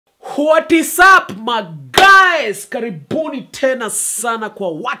What is up my guys? Karibuni tena sana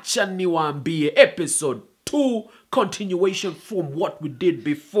kwa Wacha Niwaambie episode 2, continuation from what we did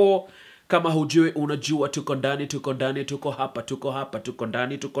before. Kama hujui unajua tuko ndani, tuko hapa, tuko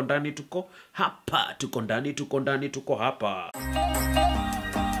ndani, tuko hapa, tuko ndani, tuko hapa.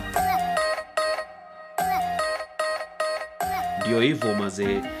 Ndio hivyo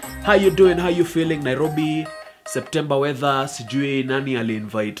maze. How you doing? How you feeling? Nairobi September weather, sijui nani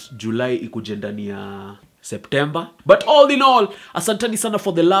ali-invite July ikuje ndani ya September. But all in all, asanteni sana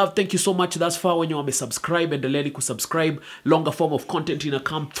for the love. Thank you so much thus far. When you wame subscribe, endeleeni kusubscribe. Longer form of content ina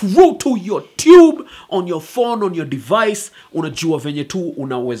come through to your tube, on your phone, on your device. Unajua venye tu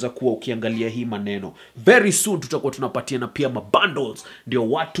unaweza kuwa ukiangalia hii maneno. Very soon tutakuwa tunapatiana pia mabundles ndio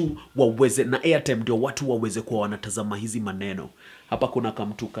watu waweze, na airtime ndio watu waweze kuwa wanatazama hizi maneno. Hapa kuna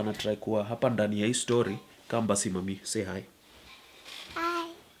kamtu kana try kuwa hapa ndani ya hii story. Kamba si mami, say hi.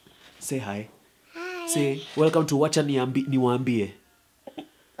 Hi. Say hi. Hi. Say welcome to Wacha Niwaambie.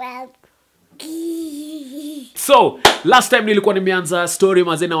 Well. So, last time nilikuwa nimeanza story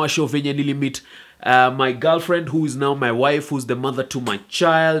mazena wa show venye nilimit my girlfriend who is now my wife, who's the mother to my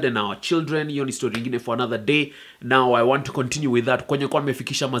child and our children. Hiyo ni story nyingine for another day. Now I want to continue with that. Kwenye kwa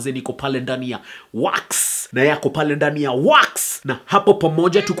nimefikisha mazeni iko pale ndani ya wax na yako pale ndani ya wax, na hapo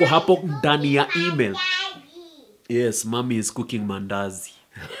pamoja tuko hapo ndani ya email. Yes, mommy is cooking mandazi.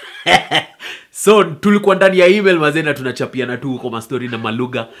 So tulikuwa ndani ya email mazena tunachapiana tu kwa mastori na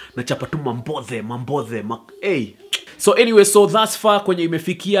malugha, na chapa tu mambodhe hey. So anyway, so thus far kwenye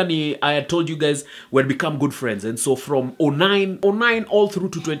imefikia ni I told you guys we had become good friends, and so from 09 all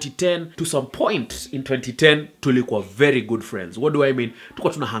through to 2010, to some point in 2010 tulikuwa very good friends. What do I mean?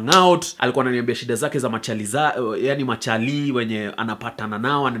 Tulikuwa tuna hang out, alikuwa ananiambia shida zake za machali yani machali wenye anapatana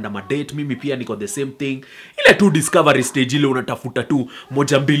nao, anaenda madate. Mimi pia niko the same thing. Ile tu discovery stage ile unatafuta tu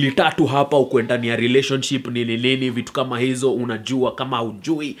 1 2 3 hapa uko ndani ya relationship nini vitu kama hizo. Unajua kama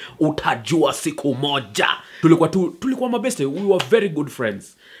hujui utajua siku moja. Tulikuwa mabeste, we were very good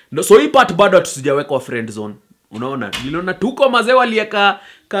friends. No, so hii part bado tusijaweka friend zone. Unaona, niliona tuko mazee walieka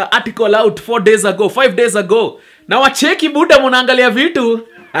ka article out 5 days ago. Na wacheki buda mnaangalia vitu.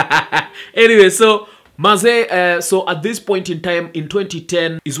 Anyway, so maze, so at this point in time in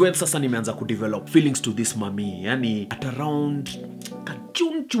 2010 is when sasa nimeanza kudevelop feelings to this mami. Yani at around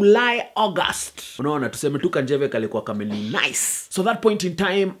June, July, August. Unaona, tuseme tu kanjeve kalikuwa kameli nice. So that point in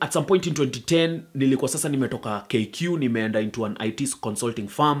time, at some point in 2010, nilikuwa sasa nimetoka KQ, nimeenda into an IT consulting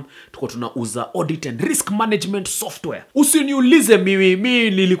firm. Tuko tunauza audit and risk management software. Usiniulize mimi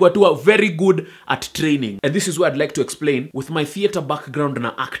nilikuwa tu very good at training. And this is where I'd like to explain, with my theater background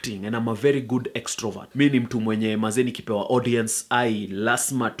na acting, and I'm a very good extrovert. Mimi ni mtu mwenye mazeni kipewa audience,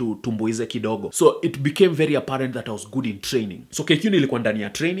 lasma tu tumbuize kidogo. So it became very apparent that I was good in training. So KQ nilikuwa ndani ya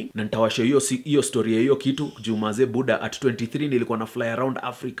training, na nitawasha hiyo story ya hiyo kitu jumaze buda. At 23 nilikuwa na fly around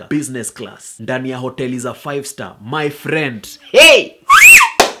Africa business class ndani ya hoteli za 5 star, my friend. Hey,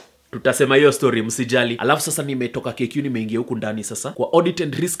 tutasema hiyo story msijali. Alafu sasa nimetoka KQ nimeingia huku ndani sasa kwa audit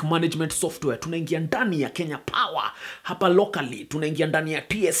and risk management software. Tunaingia ndani ya Kenya Power hapa locally, tunaingia ndani ya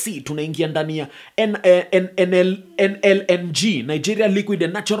TSC, tunaingia ndani ya NLNG, Nigeria Liquid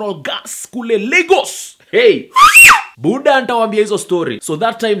and Natural Gas kule Lagos. Hey, buda nitawaambia hizo story. So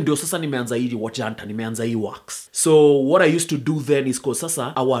that time ndio sasa nimeanza hii wachanta, nimeanza hii works. So what I used to do then is cause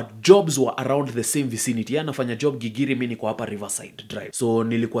sasa our jobs were around the same vicinity. Ya nafanya job Gigiri, mimi niko hapa Riverside Drive. So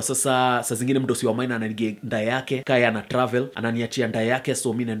nilikuwa sasa saa zingine mdosi wa mine ananigia ndaya yake, kaya na travel, ananiachia ndaya yake,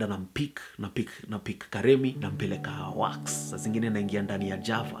 so mimi naenda na pick Karemi na mpeleka works. Saa zingine naingia ndani ya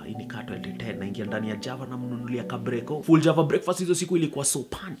Java, hii ni ka 2010, naingia ndani ya Java na mnunulia kabreko. Full Java breakfast hizo siku ilikuwa so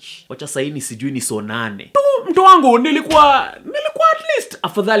punch. Wacha sasa hii sijui ni so 8. Mtu wangu nilikuwa at least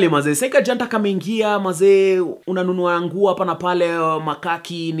afadhali maze. Seka janta kama ingia maze, unanunua nguo hapa na pale,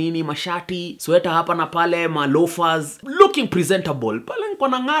 makaki nini, mashati, sweater hapa na pale, loafers, looking presentable. Pale nilikuwa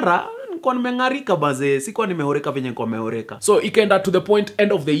nangara, nilikuwa nimengarika baze, sikuwa nimehoreka venye nilikuwa nimehoreka. So ikaenda to the point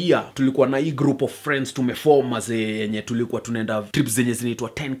end of the year, tulikuwa na hii group of friends tumeform maze, yenye tulikuwa tunaenda trips zenye zinaitwa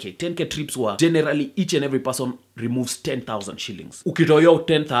 10k trips were generally each and every person removes 10,000 shillings. Ukitoyo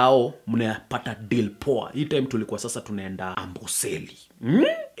 10,000 mnapata deal poa. Hii time tulikuwa sasa tunaenda Amboseli.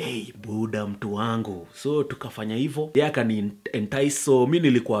 Hey buda mtu wangu. So tukafanya hivyo. Yaka ni entice. So mimi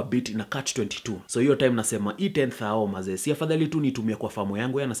nilikuwa a bit in a catch 22. So hiyo time nasema hii 10,000 maze, si afadhali tu nitumie kwa famu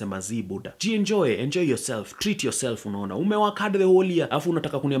yangu. Yeye anasema zi buda, enjoy yourself, treat yourself. Unaona umework hard the whole year, afu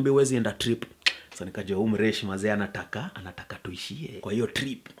unataka kuniambia wezi enda trip. So nikajua umresh mazee anataka tuishie kwa hiyo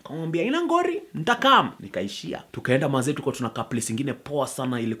trip. Akamwambia ina ngori, nitakam. Nikaishia. Tukaenda mazee, tuko tunakaa place nyingine poa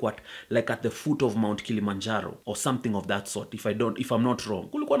sana, ilikuwa like at the foot of Mount Kilimanjaro or something of that sort, if I'm not wrong.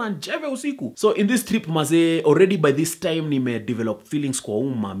 Kulikuwa na njeve usiku. So in this trip mazee, already by this time nime develop feelings kwa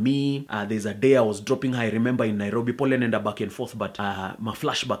mami. There's a day I was dropping her, I remember in Nairobi. Pole nenda back and forth, but ma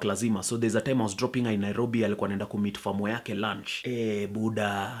flashback lazima. So there's a time I was dropping her in Nairobi, alikuwa nenda kumeet famo yake lunch.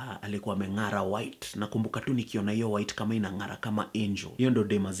 Buda alikuwa mengara white. Nakumbuka tu nikiona hiyo white kama inangara kama angel. Hiyo ndo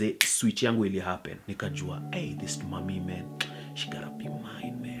day mazee switch yangu ili happen. Nikajua, this mommy man, she gotta be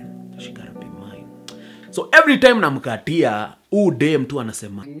mine man. She gotta be mine. So every time namkatia, day mtu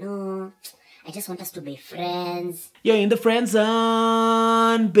anasema, no, I just want us to be friends. You're in the friend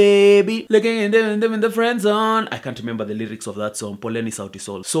zone, baby. Looking in them in the friend zone. I can't remember the lyrics of that song. Poleni sauti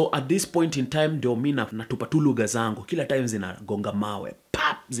sol. So at this point in time, ndio mimi natupa tu lugha zangu. Kila time zinagonga mawe.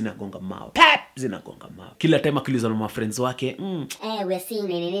 Pap, zinagonga mawe. Pap, zinagonga mawe. Kila time akiliza na friends wake, we're seeing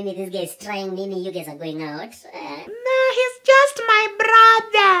nini, this guy is trying nini, you guys are going out. No, he's just my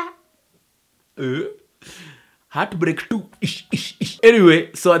brother. Heartbreak too. Anyway,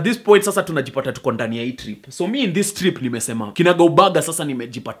 so at this point sasa tunajipata tuko ndani ya hii trip. So me in this trip nimesema kinagaubaga sasa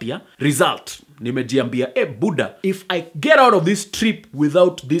nimejipatia result. Nimejiambia, Buddha, if I get out of this trip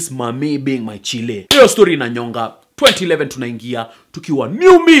without this mami being my chile. Hiyo story inanyonga. 2011 tunaingia tukiwa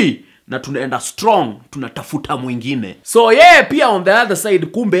new me na tunaenda strong, tunatafuta mwingine. So pia on the other side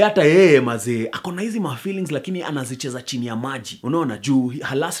kumbe hata mazee akona hizi ma feelings lakini anazicheza chini ya maji. Unaona juu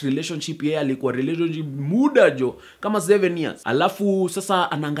her last relationship alikuwa relationship muda jo kama 7 years. Alafu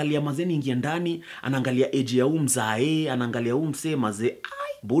sasa anaangalia mazeni ingia ndani, anaangalia age ya mzae, anaangalia mse mazee.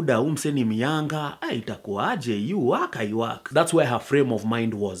 Buda umse ni mianga, itakuaje, you work. That's where her frame of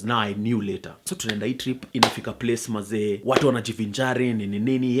mind was. Now I knew later. So tunaenda hii trip, inafika place mazee, watu wanajivinjari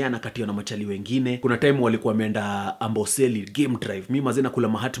nini, yeye anakatia na machali wengine. Kuna time walikuwa wameenda Amboseli game drive. Mimi mazee nakula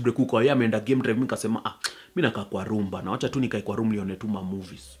ma heartbreak huko, yeye ameenda game drive. Mimi nikasema mimi nakaa kwa rumba, na acha tu nikae kwa room nione tu ma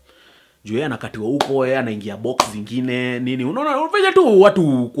movies. Juu yeye anakatiwa huko, yeye anaingia box zingine nini. Unaona unafanya tu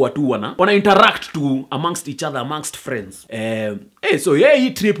watu kwa tu wana interact tu amongst each other, amongst friends. So hii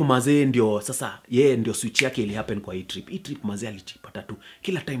trip mazee ndio sasa ndio switch yake ili happen kwa hii trip. Hii trip mazee alijipata tu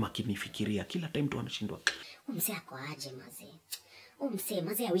kila time akinifikiria, kila time tu anashindwa. Mzee ako aje mazee?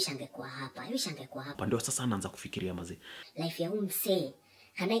 Mazee I wish angekuwa hapa. Ndio sasa anaanza kufikiria mazee. Life ya mzee.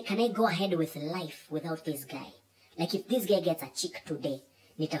 Can I go ahead with life without this guy? Like if this guy gets a chick today,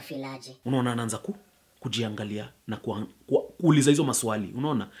 nitafilaje? Unaona anaanza kujiangalia na kuuliza hizo maswali.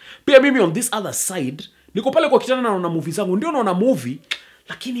 Unaona? Pia mimi on this other side, niko pale kwa kitanda naona movie zangu. Ndio naona movie,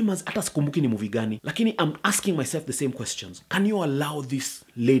 lakini hata sikumbuki ni movie gani. Lakini I'm asking myself the same questions. Can you allow this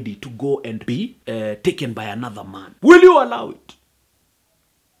lady to go and be taken by another man? Will you allow it?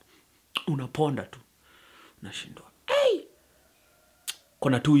 Unaponda tu. Unashindwa.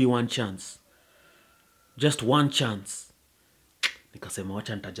 Kuna tu one chance. Just one chance. Nikasema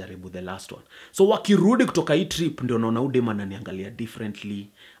wacha nitajaribu the last one. So wakirudi kutoka hii trip ndio naona udema ananiangalia differently.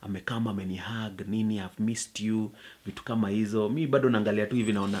 Amekama amenihug nini, I've missed you, vitu kama hizo. Mimi bado naangalia tu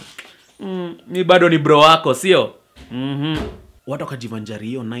hivi naona mimi bado ni bro wako, sio? Watu wakajivanjari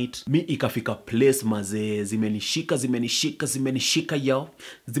hiyo night. Mi ikafika place mazee zimenishika yao.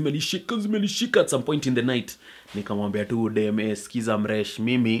 Zimenishika at some point in the night. Nikamwambia tu dem, sikiza mresh,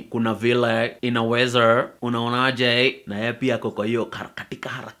 mimi kuna vile inaweza unaonaje, na yeye pia kwa hiyo katika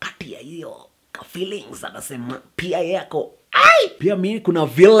harakati ya hiyo ka feelings anasema pia yako pia mimi kuna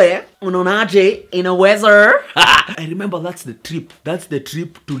vile unaonaje inaweza. I remember that's the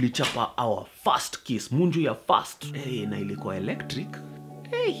trip tulichapa our first kiss, munju ya first. Na ilikuwa electric.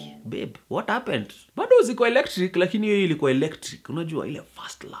 Babe, what happened? Bado ziko electric, lakini hiyo ilikuwa electric. Unajua ile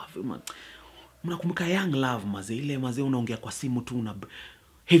first love, mnakumbuka young love mazee, ile mazee unaongea kwa simu tu una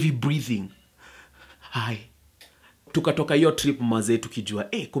heavy breathing. Tukatoka hiyo trip mazee tukijua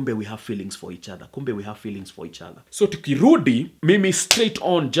kumbe we have feelings for each other. So tukirudi mimi straight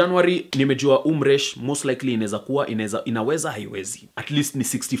on January nimejua umresh most likely inaweza haiwezi. At least ni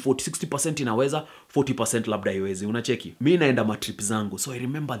 60% inaweza, 40% labda haiwezi. Unacheki? Mimi naenda ma trip zangu. So I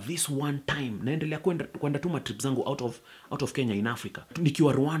remember this one time naendelea kwenda tu ma trip zangu out of Kenya in Africa.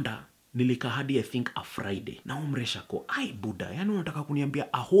 Nikiwa Rwanda nilikaa hadi I think a Friday. Na umresha ko, Buddha, yani unataka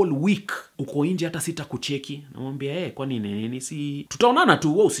kuniambia a whole week uko nje hata sita kucheki? Namwambia kwani nini, si tutaonana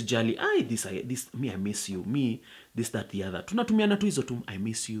tu, wewe usijali. This me I miss you, me this that the other. Tunatumiana tu hizo tu, I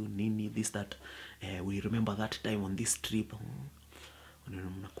miss you nini this that. We remember that time on this trip.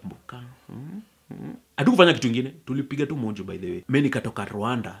 Unakumbuka? Hatukufanya kitu kingine, tulipiga tu monjo by the way. Mimi nikatoka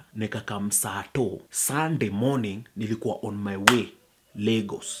Rwanda nikakaa Msato. Sunday morning nilikuwa on my way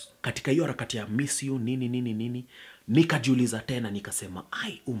Lagos. Katika hiyo harakati ya miss you nini nikajiuliza tena nikasema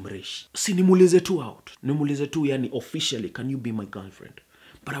ai umresh. Si nimuulize tu out. Nimuulize tu yani officially can you be my girlfriend?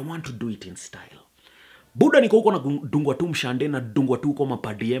 But I want to do it in style. Buda niko huko na dungwa tu mshande na dungwa tu huko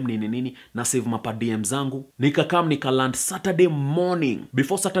mapadm nini na save mapadm zangu. Nikakam nikaland Saturday morning.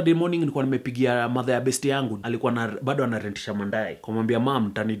 Before Saturday morning nilikuwa nimepigia mother ya best yangu. Alikuwa bado anarentisha Mandai. Kumwambia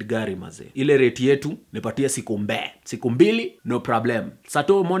mom tanid gari maze. Ile rate yetu nipatie siku 2 no problem.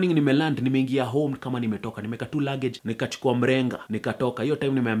 Saturday morning nimeland nimeingia home kama nimetoka. Nimeka tu luggage nikachukua mrenga nikatoka. Hiyo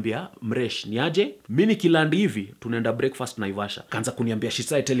time nimeambia mresh niaje? Mimi nikiland hivi tunaenda breakfast Naivasha. Kaanza kuniambia she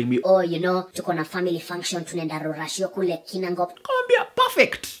started telling me oh you know tuko na family function tunaenda Rorashio kule Kinangop. Kambia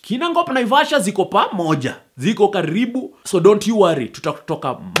perfect. Kinangop na Naivasha ziko pamoja. Ziko karibu. So don't you worry.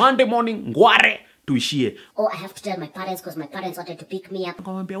 Tutatoka Monday morning Ngware tuishie. Oh I have to tell my parents because my parents wanted to pick me up.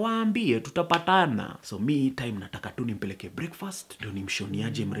 Kambia waambie tutapatana. So me time nataka tu nimpeleke breakfast. Ndio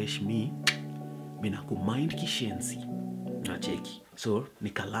nimshoniaje mresh mi nakumind kishenzi. Na cheki. So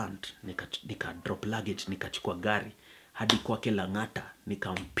nikaland, nika drop luggage, nikachukua gari hadi kwake Langata,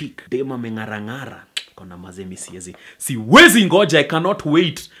 nikampick. Dema mengarangara. Kona mazemi siwezi ngoja. I cannot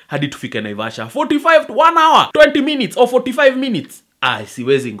wait hadi tufike Naivasha. 45 to 1 hour, 20 minutes or 45 minutes.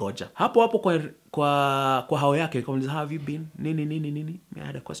 Siwezi ngoja. Hapo kwa hao yake kama have you been nini I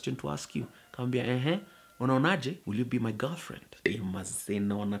had a question to ask you. Kambia unaonaje? Will you be my girlfriend?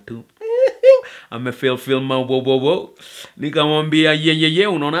 Mazena wana tu. Amefeel bobo. Nikamwambia ye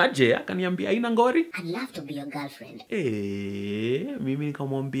unaonaje? Akaniambia haina ngori. I'd love to be your girlfriend. Mimi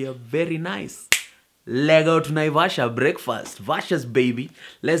nikamwambia very nice. Leg out to Naivasha breakfast. Vasha's baby.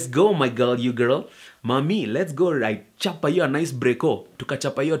 Let's go my girl, you girl. Mami, let's go right. Chapa hiyo nice breako.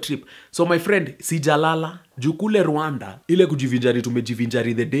 Tukachapa hiyo trip. So my friend, sijalala. Jukule Rwanda. Ile kujivinjari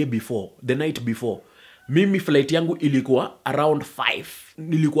tumejivinjari the night before. Mimi flight yangu ilikuwa around 5.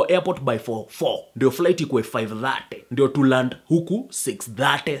 Nilikuwa airport by 4. Ndio flight ikuwe 5:30. Ndio to land huku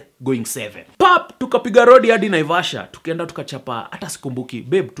 6:30 going 7. Pap, tukapiga road hadi Naivasha. Tukaenda tukachapa, hata sikumbuki.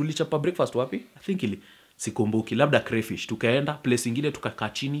 Babe, tulichapa breakfast wapi? I think sikumbuki, labda crayfish. Tukaenda place ingine tukakaa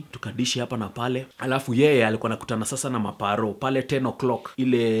chini, tukadishi hapa na pale. Alafu yeye alikuwa nakutana sasa na maparo pale 10 o'clock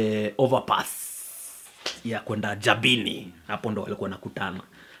ile overpass ya kwenda Jabini. Hapo ndo walikuwa nakutana.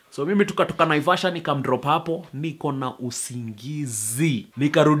 So mimi tukatoka Naivasha nikamdrop hapo, niko na usingizi.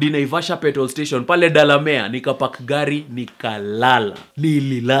 Nikarudi Naivasha petrol station pale Dalamea, nikapark gari nikalala.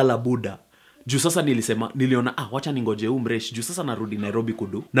 Nililala buda. Juu sasa niliona wacha ningoje umresh. Juu sasa narudi Nairobi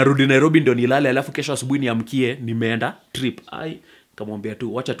kudu. Narudi Nairobi ndio nilale alafu kesho asubuhi niamkie nimeenda trip. Kamwambia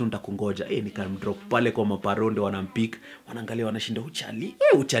tu wacha tu nitakungoja. Nikamdrop pale kwa maparonde wanampick. Wanaangalia wanashinda uchali.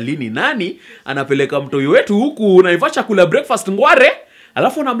 Uchali ni nani? Anapeleka mtoi wetu huku Naivasha kula breakfast Ngware.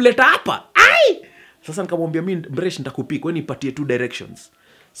 Alafu namleta hapa. Sasa nikamwambia mimi mresh nitakupika, wewe nipatie 2 directions.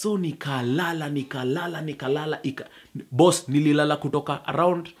 So nikalala. Boss nililala kutoka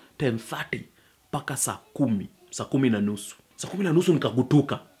around 10:30 mpaka saa 10 na nusu. Saa 10 na nusu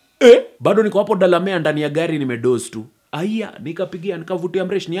nikagutuka. Bado niko hapo Dalamea ndani ya gari nimedoze tu. Nikapigia nikavutia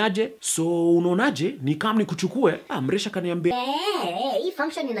mresh niaje? So unaonaje? Nikam nikuchukue? Mresh akaniambia hii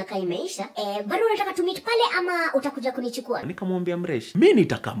function inakaa imeisha. Bado unataka to meet pale ama utakuja kunichukua? Nikamwambia mresh, mimi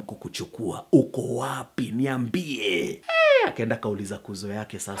nitakam kukuchukua. Uko wapi? Niambie. Akaenda kauliza kuzo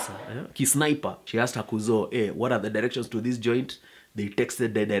yake sasa. Kisniper. She asked her kuzo, what are the directions to this joint? They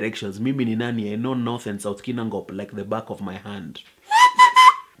texted the directions. Mimi ni nani? I know North and South Kinangop like the back of my hand.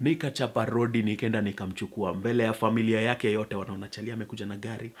 Nikachapa rodi nikaenda nikamchukua mbele ya familia yake yote, wanaona Chalia amekuja na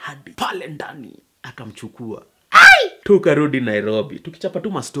gari hadi pale ndani akamchukua. Tukarudi Nairobi. Tukichapa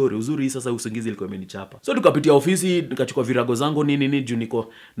tu ma story. Uzuri sasa usingizi ilikuwa imenichapa. So tukapitia ofisi, nikachukua virago zangu nini juu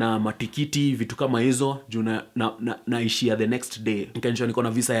niko na matikiti vitu kama hizo juu naishia the next day. Nikanisha niko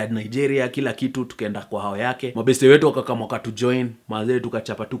na visa ya Nigeria kila kitu. Tukaenda kwa hao yake. Mabeste wetu wakakama tu join. Mazee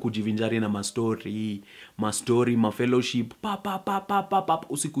tukachapa tu kujivinjari na ma story, ma fellowship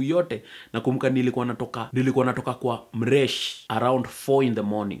usiku yote. Nakumbuka nilikuwa natoka kwa mresh around 4 in the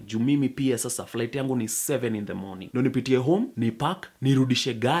morning. Juu mimi pia sasa flight yangu ni 7 in the morning. Ndio nipitie home, ni park,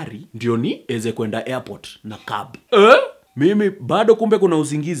 nirudishe gari, ndio niweze kwenda airport na cab. Mimi bado kumbe kuna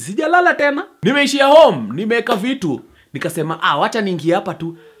usingizi. Sijalala tena. Nimeishia home, nimeweka vitu. Nikasema wacha niingie hapa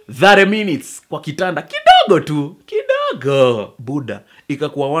tu 30 minutes kwa kitanda kidogo tu. Kidogo. Buda,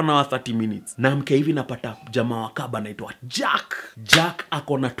 ikakuwa 1 hour 30 minutes. Na mke hivi napata jamaa wa kaba anaitwa Jack. Jack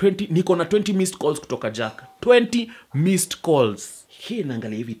niko na 20 missed calls kutoka Jack. 20 missed calls. hii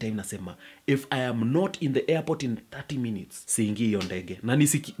naangalia hivi time nasema, if I am not in the airport in 30 minutes, siingi hiyo ndege. Na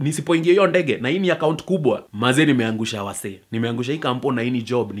nisipoingia hiyo ndege, na hii ni account kubwa, maze nimeangusha wase. Nimeangusha hii kampuni na hii ni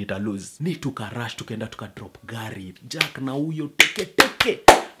job, nita lose. Ni tukarush, tukaenda tukadrop gari. Jack na huyo teke.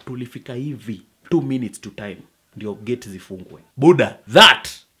 Tulifika hivi 2 minutes to time, ndio gate zifungwe. Buda, that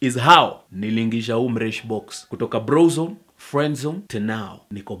is how nilingisha mresh box kutoka bro zone, friend zone, to now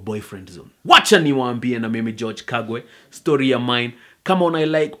niko boyfriend zone. Wacha niwaambie na mimi George Kagwe, story ya mine. Kama una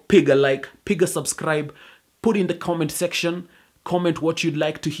like, piga subscribe, put in the comment section, comment what you'd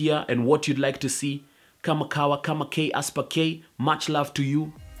like to hear and what you'd like to see. Kama kawa, kama K, Aspa K, much love to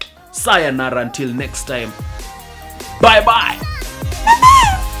you. Sayonara until next time. Bye bye.